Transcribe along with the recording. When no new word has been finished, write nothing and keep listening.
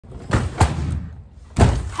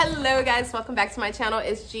Hello guys, welcome back to my channel.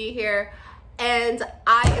 It's G here, and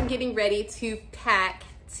I am getting ready to pack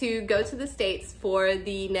to go to the States for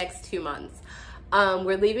the next 2 months.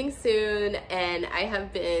 We're leaving soon, and I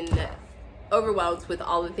have been overwhelmed with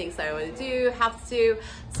all the things that I want to do, have to do.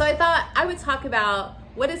 So I thought I would talk about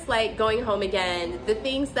what it's like going home again, the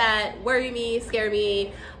things that worry me, scare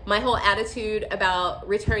me, my whole attitude about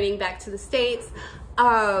returning back to the States.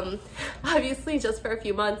 Obviously just for a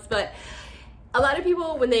few months, but a lot of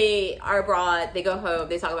people, when they are abroad, they go home,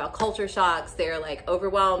 they talk about culture shocks, they're like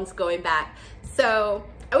overwhelmed going back. So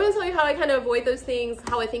I want to tell you how I kind of avoid those things,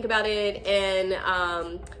 how I think about it,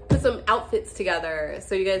 and put some outfits together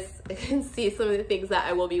so you guys can see some of the things that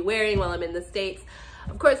I will be wearing while I'm in the States.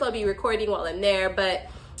 Of course, I'll be recording while I'm there, but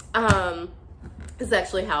this is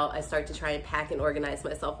actually how I start to try and pack and organize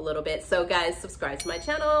myself a little bit. So guys, subscribe to my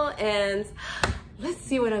channel, and let's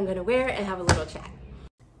see what I'm gonna wear and have a little chat.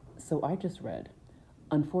 So I just read,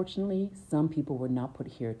 unfortunately, some people were not put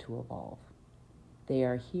here to evolve. They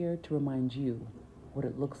are here to remind you what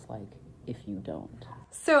it looks like if you don't.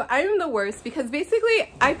 So I'm the worst because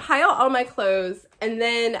basically I pile all my clothes and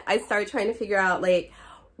then I start trying to figure out like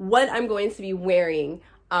what I'm going to be wearing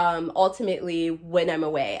ultimately when I'm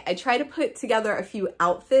away. I try to put together a few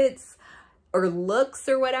outfits or looks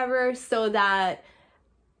or whatever so that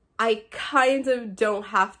I kind of don't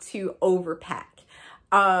have to overpack.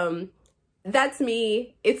 That's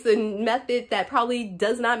me. It's a method that probably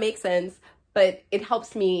does not make sense, but it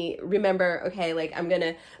helps me remember, okay, like I'm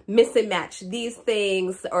gonna mix and match these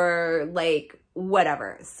things or like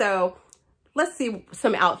whatever. So let's see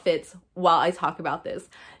some outfits while I talk about this.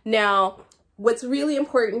 Now, what's really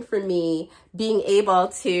important for me being able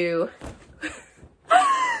to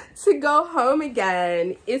go home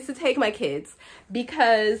again is to take my kids,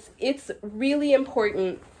 because it's really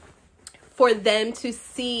important for them to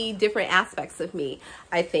see different aspects of me,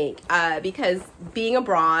 I think, because being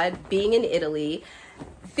abroad, being in Italy,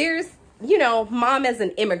 there's, you know, mom as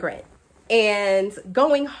an immigrant, and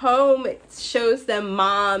going home shows them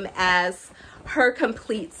mom as her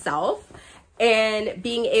complete self, and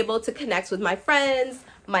being able to connect with my friends,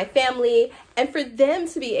 my family, and for them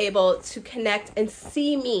to be able to connect and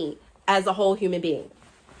see me as a whole human being.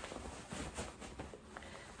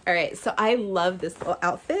 All right, so I love this little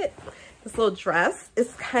outfit. This little dress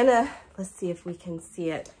is kind of, let's see if we can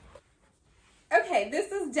see it. Okay,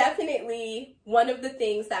 this is definitely one of the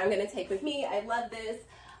things that I'm going to take with me. I love this.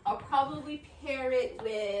 I'll probably pair it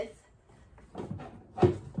with,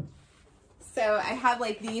 so I have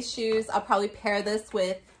like these shoes. I'll probably pair this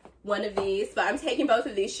with one of these, but I'm taking both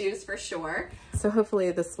of these shoes for sure. So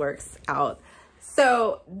hopefully this works out.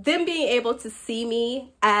 So them being able to see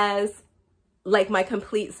me as like my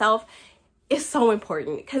complete self is so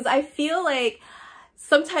important, because I feel like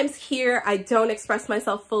sometimes here I don't express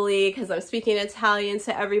myself fully because I'm speaking Italian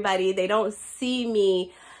to everybody. They don't see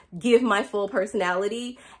me give my full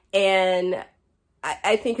personality, and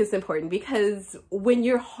I think it's important because when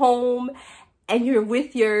you're home and you're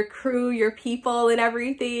with your crew, your people and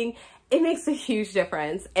everything, it makes a huge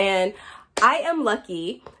difference. And I am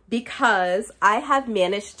lucky because I have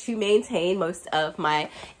managed to maintain most of my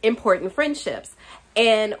important friendships.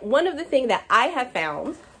 And one of the things that I have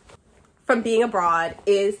found from being abroad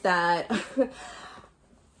is that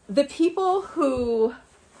the people who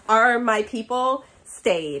are my people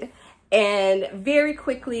stayed. And very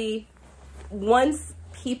quickly, once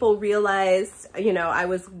people realized, you know, I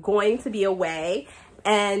was going to be away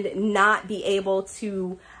and not be able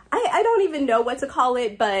to, I don't even know what to call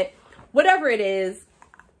it, but whatever it is,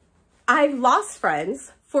 I've lost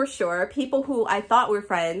friends for sure. People who I thought were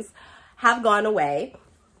friends have gone away,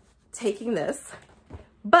 taking this,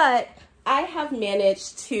 but I have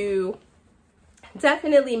managed to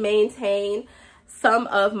definitely maintain some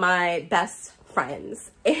of my best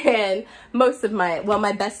friends, and most of my, well,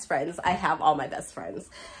 my best friends, I have all my best friends,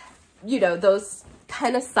 you know, those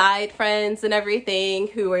kind of side friends and everything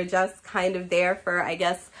who are just kind of there for, I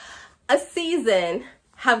guess, a season,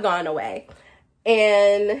 have gone away,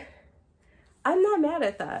 and I'm not mad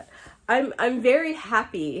at that. I'm very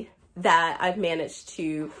happy that I've managed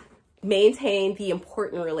to maintain the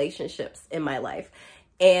important relationships in my life.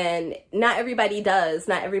 And not everybody does,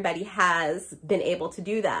 not everybody has been able to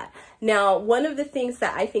do that. Now, one of the things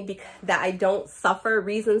that I think that I don't suffer,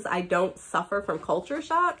 reasons I don't suffer from culture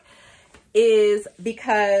shock is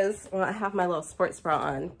because, well, I have my little sports bra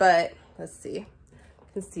on, but let's see. You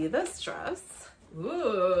can see this dress.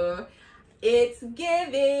 Ooh, it's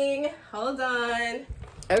giving. Hold on.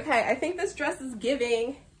 Okay, I think this dress is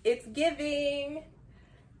giving. It's giving.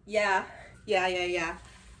 Yeah.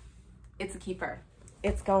 It's a keeper.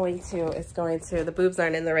 It's going to. The boobs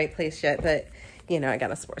aren't in the right place yet, but you know, I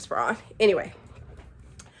got a sports bra on. Anyway,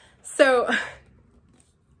 so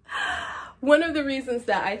one of the reasons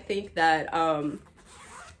that I think that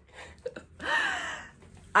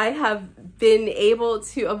I have been able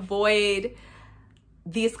to avoid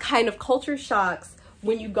these kind of culture shocks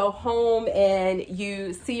when you go home and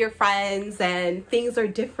you see your friends and things are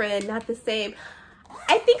different, not the same.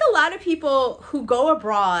 I think a lot of people who go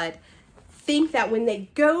abroad think that when they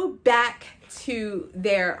go back to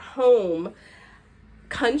their home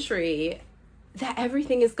country, that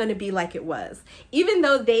everything is going to be like it was. Even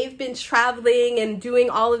though they've been traveling and doing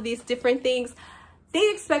all of these different things, they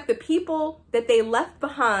expect the people that they left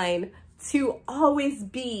behind to always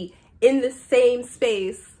be in the same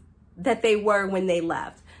space that they were when they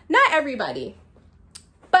left. Not everybody,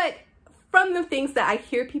 but from the things that I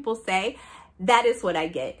hear people say, that is what I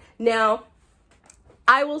get. Now,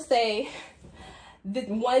 I will say the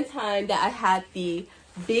one time that I had the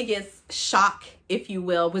biggest shock, if you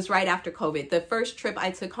will, was right after COVID. The first trip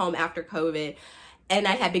I took home after COVID, and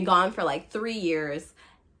I had been gone for like 3 years.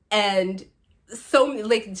 And so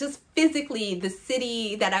like just physically the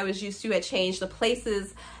city that I was used to had changed. The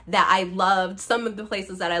places that I loved, some of the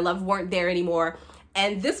places that I loved weren't there anymore.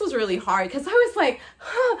 And this was really hard because I was like,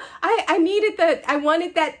 I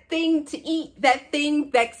wanted that thing to eat, that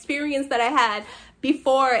experience that I had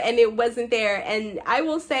before, and it wasn't there. And I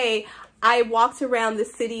will say, I walked around the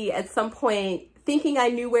city at some point thinking I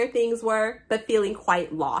knew where things were, but feeling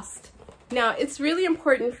quite lost. Now, it's really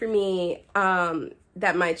important for me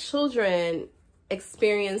that my children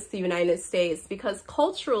experience the United States, because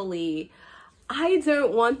culturally, I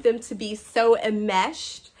don't want them to be so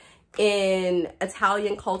enmeshed in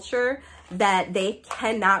Italian culture that they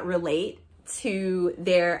cannot relate to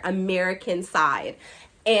their American side.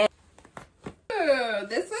 And ooh,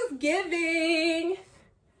 this is giving.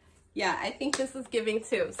 Yeah, I think this is giving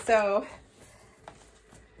too. So,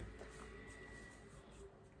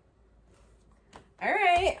 all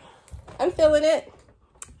right, I'm feeling it.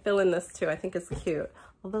 Feeling this too. I think it's cute.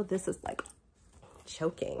 Although this is like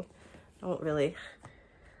choking.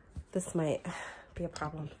 This might be a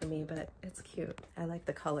problem for me, but it's cute. I like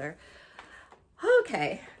the color.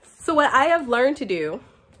 Okay, so what I have learned to do,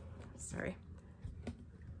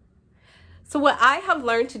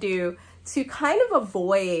 to kind of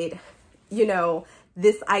avoid, you know,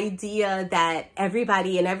 this idea that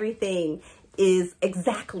everybody and everything is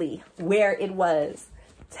exactly where it was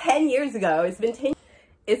 10 years ago.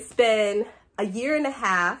 It's been a year and a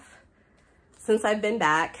half since I've been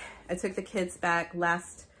back. I took the kids back not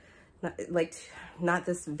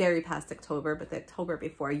this very past October, but the October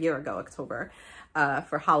before, a year ago October,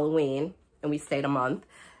 for Halloween, and we stayed a month.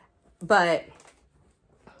 But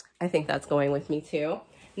I think that's going with me too.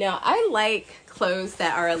 Now, I like clothes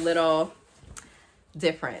that are a little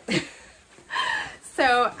different.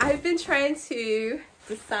 So I've been trying to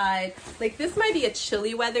decide, like, this might be a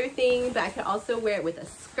chilly weather thing, but I could also wear it with a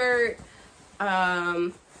skirt.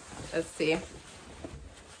 Let's see.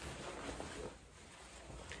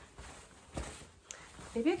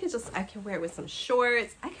 Maybe I can wear it with some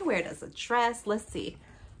shorts. I can wear it as a dress. Let's see.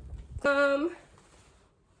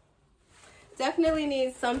 Definitely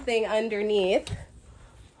needs something underneath.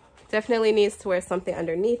 Definitely needs to wear something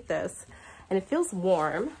underneath this. And it feels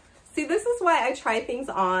warm. See, this is why I try things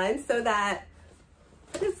on, so that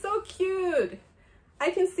it's so cute.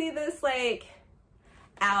 I can see this like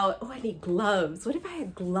out. Oh, I need gloves. What if I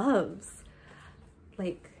had gloves?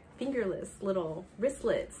 Like fingerless little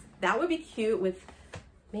wristlets. That would be cute with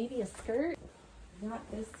maybe a skirt. Not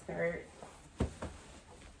this skirt.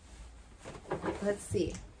 Let's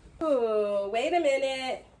see. Oh, wait a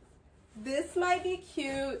minute. This might be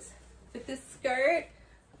cute with this skirt.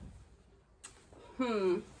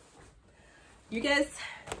 You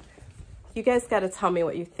guys got to tell me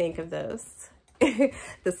what you think of this.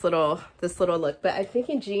 this little look. But I'm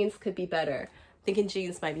thinking jeans could be better. I'm thinking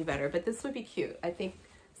jeans might be better, but this would be cute, I think,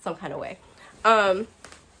 some kind of way.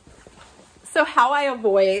 So how I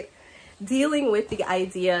avoid dealing with the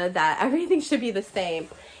idea that everything should be the same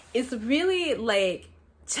is really like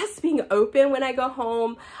just being open when I go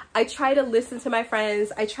home. I try to listen to my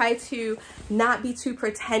friends. I try to not be too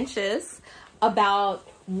pretentious about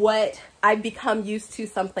what I've become used to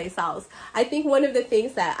someplace else. I think one of the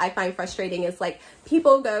things that I find frustrating is like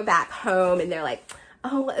people go back home and they're like,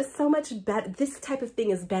 oh, it's so much better. This type of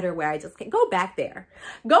thing is better where I just can't. Go back there.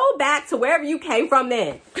 Go back to wherever you came from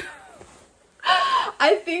then.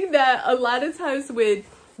 I think that a lot of times when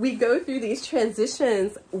we go through these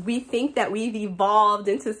transitions, we think that we've evolved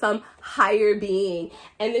into some higher being.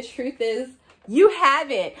 And the truth is, You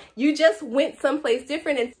haven't. You just went someplace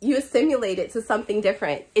different and you assimilate it to something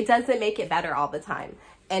different. It doesn't make it better all the time.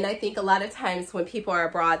 And I think a lot of times when people are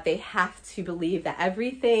abroad, they have to believe that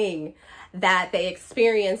everything that they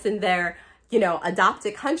experience in their, you know,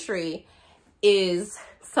 adopted country is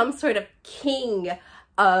some sort of king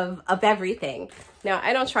of everything. Now,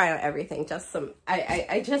 I don't try on everything, just some,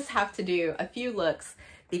 I just have to do a few looks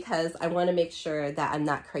because I want to make sure that I'm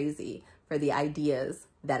not crazy for the ideas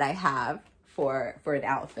that I have for an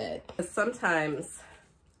outfit. Sometimes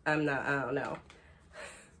I'm not, I don't know.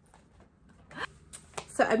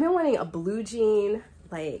 So I've been wanting a blue jean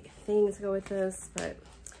like thing to go with this, but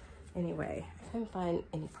anyway, I couldn't find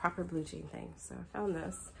any proper blue jean thing. So I found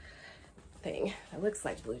this thing that looks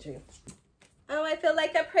like blue jean. Oh, I feel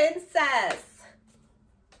like a princess.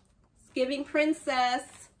 It's giving princess.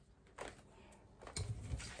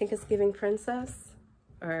 I think it's giving princess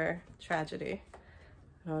or tragedy.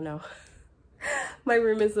 I don't know. My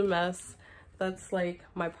room is a mess. That's like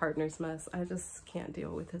my partner's mess. I just can't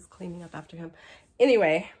deal with his cleaning up after him.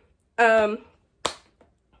 Anyway,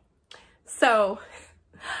 so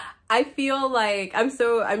I feel like I'm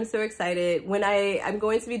so excited when I'm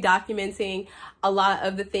going to be documenting a lot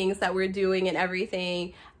of the things that we're doing and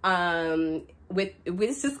everything.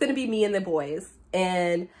 It's just going to be me and the boys,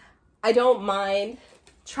 and I don't mind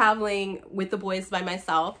traveling with the boys by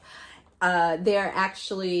myself. They're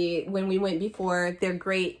actually, when we went before, they're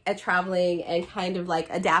great at traveling and kind of like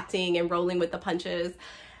adapting and rolling with the punches.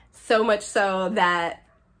 So much so that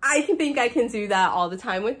I think I can do that all the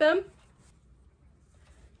time with them.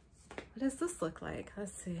 What does this look like?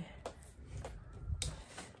 Let's see.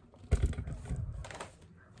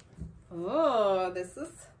 Oh, this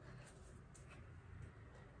is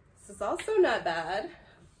also not bad.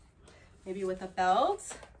 Maybe with a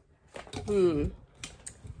belt. Maybe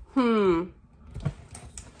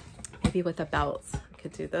with a belt, I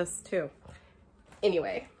could do this too.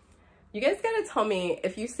 Anyway, you guys gotta tell me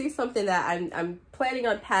if you see something that I'm planning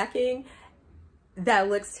on packing that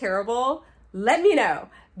looks terrible. Let me know,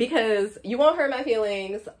 because you won't hurt my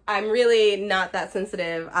feelings. I'm really not that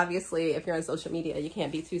sensitive. Obviously, if you're on social media, you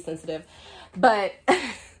can't be too sensitive. But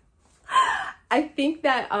I think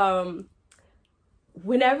that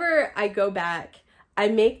whenever I go back, I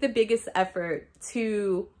make the biggest effort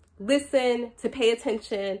to listen, to pay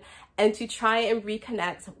attention, and to try and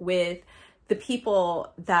reconnect with the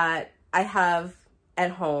people that I have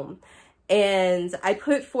at home. And I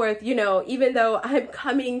put forth, you know, even though I'm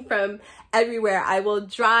coming from everywhere, I will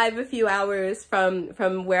drive a few hours from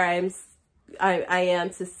where I am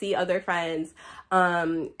to see other friends.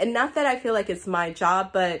 And not that I feel like it's my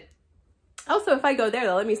job, but also if I go there,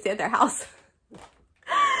 they'll let me stay at their house.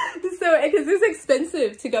 So, because it's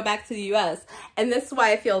expensive to go back to the US. And that's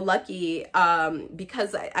why I feel lucky,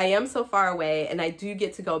 because I am so far away and I do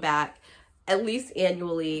get to go back at least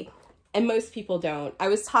annually. And most people don't. I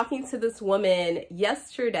was talking to this woman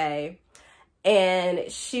yesterday,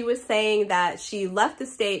 and she was saying that she left the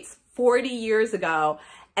States 40 years ago,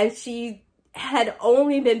 and she had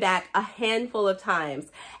only been back a handful of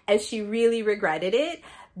times, and she really regretted it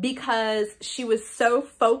because she was so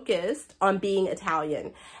focused on being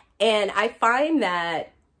Italian. And I find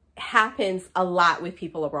that happens a lot with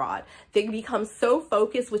people abroad. They become so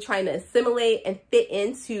focused with trying to assimilate and fit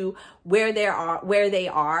into where they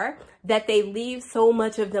are that they leave so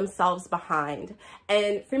much of themselves behind.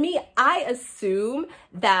 And for me, I assume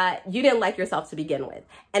that you didn't like yourself to begin with.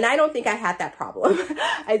 And I don't think I had that problem.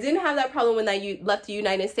 I didn't have that problem when I left the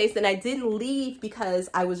United States, and I didn't leave because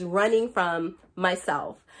I was running from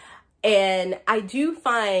myself. And I do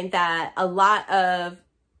find that a lot of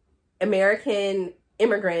American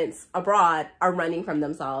immigrants abroad are running from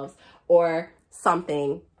themselves or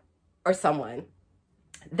something or someone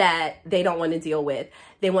that they don't want to deal with.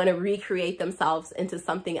 They want to recreate themselves into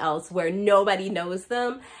something else where nobody knows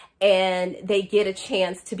them, and they get a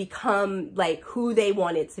chance to become like who they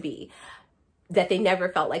wanted to be, that they never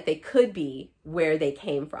felt like they could be where they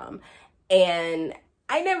came from. And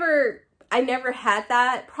I never had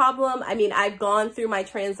that problem. I mean, I've gone through my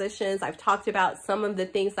transitions. I've talked about some of the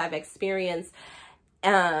things I've experienced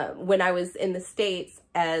when I was in the States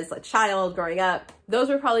as a child growing up. Those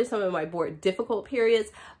were probably some of my more difficult periods.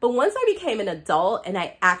 But once I became an adult and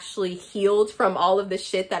I actually healed from all of the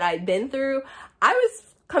shit that I'd been through, I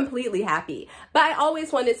was completely happy. But I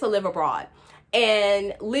always wanted to live abroad.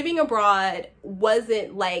 And living abroad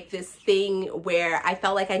wasn't like this thing where I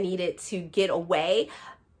felt like I needed to get away.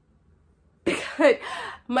 Because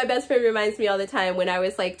my best friend reminds me all the time, when I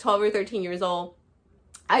was like 12 or 13 years old,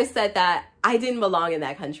 I said that I didn't belong in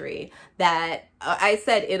that country, that I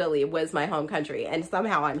said Italy was my home country, and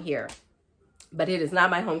somehow I'm here. but it is not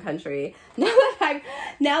my home country.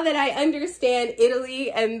 Now that I understand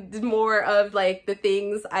Italy and more of like the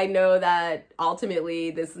things, I know that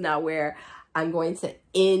ultimately this is not where I'm going to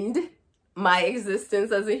end my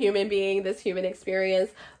existence as a human being, this human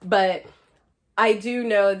experience. But I do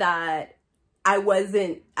know that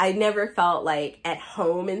I never felt like at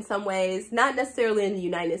home in some ways, not necessarily in the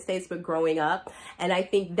United States, but growing up. And I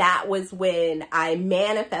think that was when I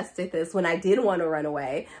manifested this, when I did want to run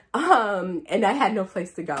away, and I had no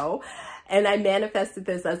place to go. And I manifested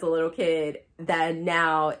this as a little kid that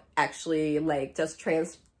now actually like just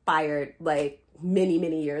transpired like many,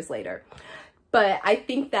 many years later. But I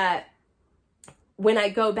think that when I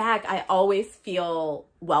go back, I always feel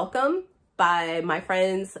welcome by my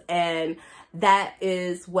friends, and that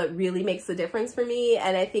is what really makes a difference for me.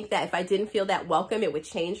 And I think that if I didn't feel that welcome, it would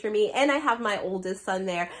change for me. And I have my oldest son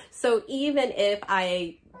there. So even if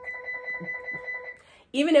I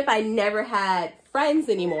never had friends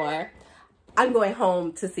anymore, I'm going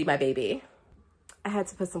home to see my baby. I had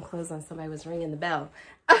to put some clothes on. Somebody was ringing the bell.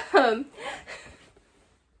 I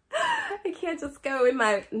can't just go in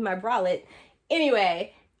my bralette.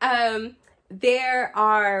 Anyway, there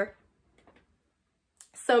are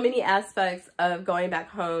so many aspects of going back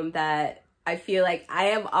home that I feel like I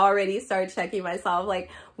have already started checking myself.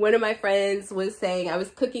 Like one of my friends was saying, I was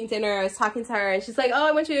cooking dinner, I was talking to her, and she's like, oh,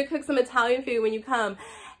 I want you to cook some Italian food when you come.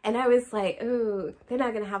 And I was like, ooh, they're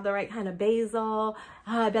not gonna have the right kind of basil.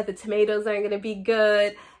 I bet the tomatoes aren't gonna be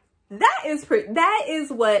good. That is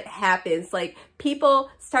what happens. Like people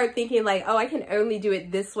start thinking like, oh, I can only do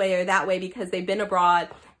it this way or that way because they've been abroad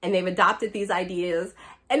and they've adopted these ideas.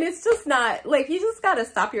 And it's just not, like, you just gotta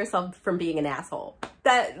stop yourself from being an asshole.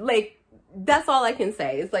 That's all I can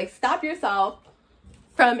say. Is like, stop yourself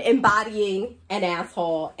from embodying an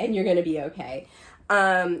asshole and you're gonna be okay.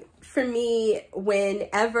 For me,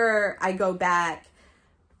 whenever I go back,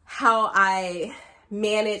 how I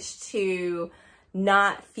manage to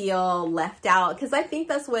not feel left out, because I think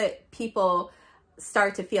that's what people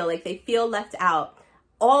start to feel, like they feel left out.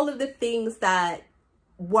 All of the things that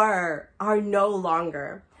are no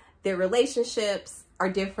longer. Their relationships are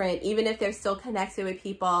different, even if they're still connected with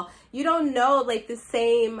people. You don't know like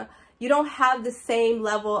you don't have the same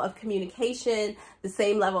level of communication, the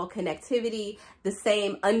same level of connectivity, the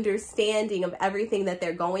same understanding of everything that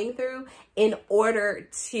they're going through in order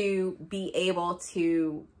to be able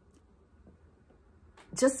to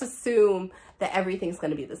just assume that everything's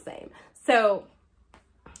going to be the same. So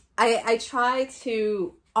I try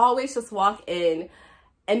to always just walk in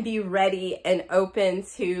and be ready and open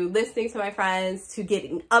to listening to my friends, to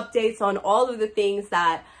getting updates on all of the things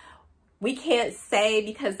that we can't say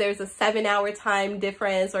because there's a 7-hour time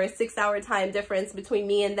difference or a 6-hour time difference between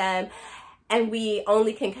me and them. And we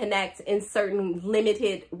only can connect in certain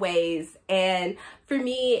limited ways. And for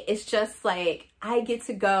me, it's just like, I get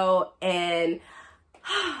to go and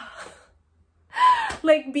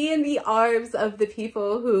like be in the arms of the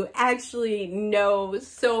people who actually know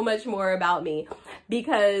so much more about me.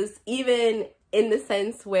 Because even in the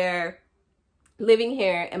sense where living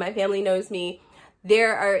here and my family knows me,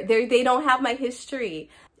 they don't have my history.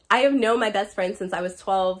 I have known my best friend since I was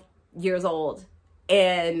 12 years old,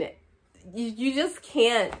 and you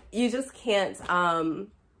can't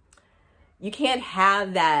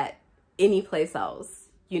have that anyplace else,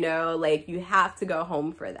 you know, like you have to go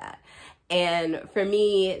home for that. And for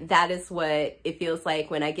me, that is what it feels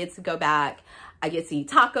like when I get to go back. I get to eat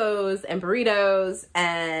tacos and burritos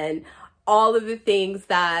and all of the things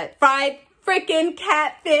that fried freaking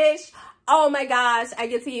catfish. Oh my gosh, I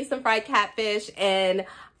get to eat some fried catfish and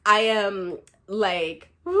I am like,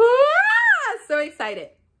 so excited.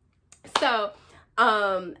 So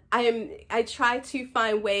I try to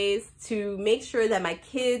find ways to make sure that my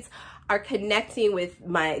kids are connecting with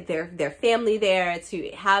their family there, to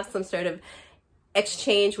have some sort of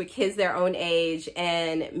exchange with kids their own age,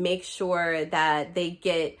 and make sure that they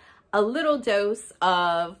get a little dose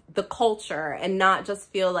of the culture and not just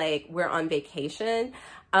feel like we're on vacation.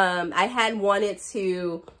 I had wanted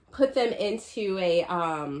to put them into a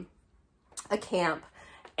camp,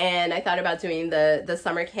 and I thought about doing the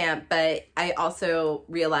summer camp, but I also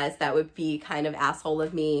realized that would be kind of asshole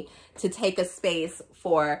of me to take a space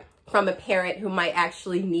from a parent who might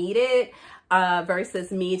actually need it, versus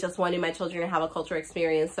me just wanting my children to have a cultural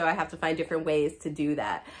experience. So I have to find different ways to do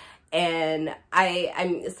that. And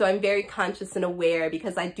I'm very conscious and aware,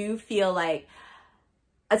 because I do feel like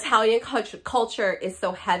Italian culture is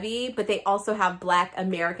so heavy, but they also have Black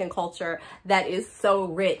American culture that is so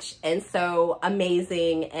rich and so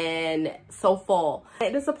amazing and so full.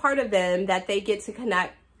 It is a part of them that they get to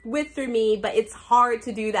connect with through me, but it's hard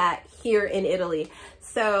to do that here in Italy.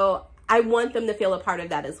 So I want them to feel a part of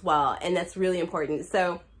that as well. And that's really important.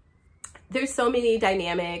 So there's so many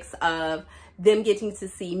dynamics of them getting to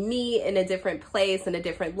see me in a different place, in a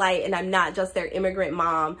different light, and I'm not just their immigrant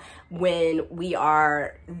mom when we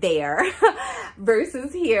are there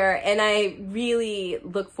versus here. And I really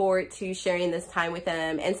look forward to sharing this time with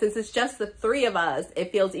them. And since it's just the three of us,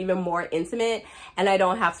 it feels even more intimate, and I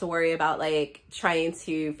don't have to worry about like trying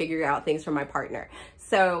to figure out things for my partner.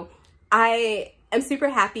 So I'm super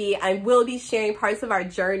happy. I will be sharing parts of our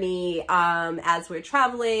journey as we're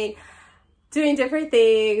traveling, doing different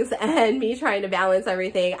things, and me trying to balance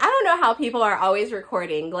everything. I don't know how people are always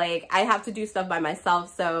recording. Like, I have to do stuff by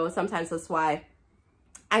myself, so sometimes that's why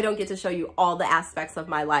I don't get to show you all the aspects of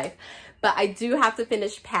my life. But I do have to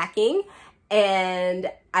finish packing,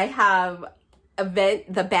 and I have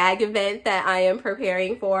the bag event that I am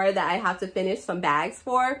preparing for that I have to finish some bags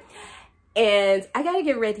for. And I gotta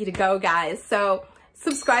get ready to go, guys. So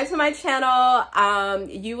subscribe to my channel.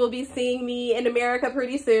 You will be seeing me in America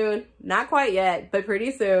pretty soon. Not quite yet, but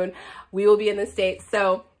pretty soon. We will be in the States.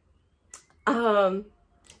 So,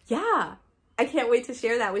 yeah, I can't wait to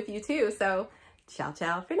share that with you too. So, ciao,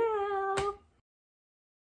 ciao for now.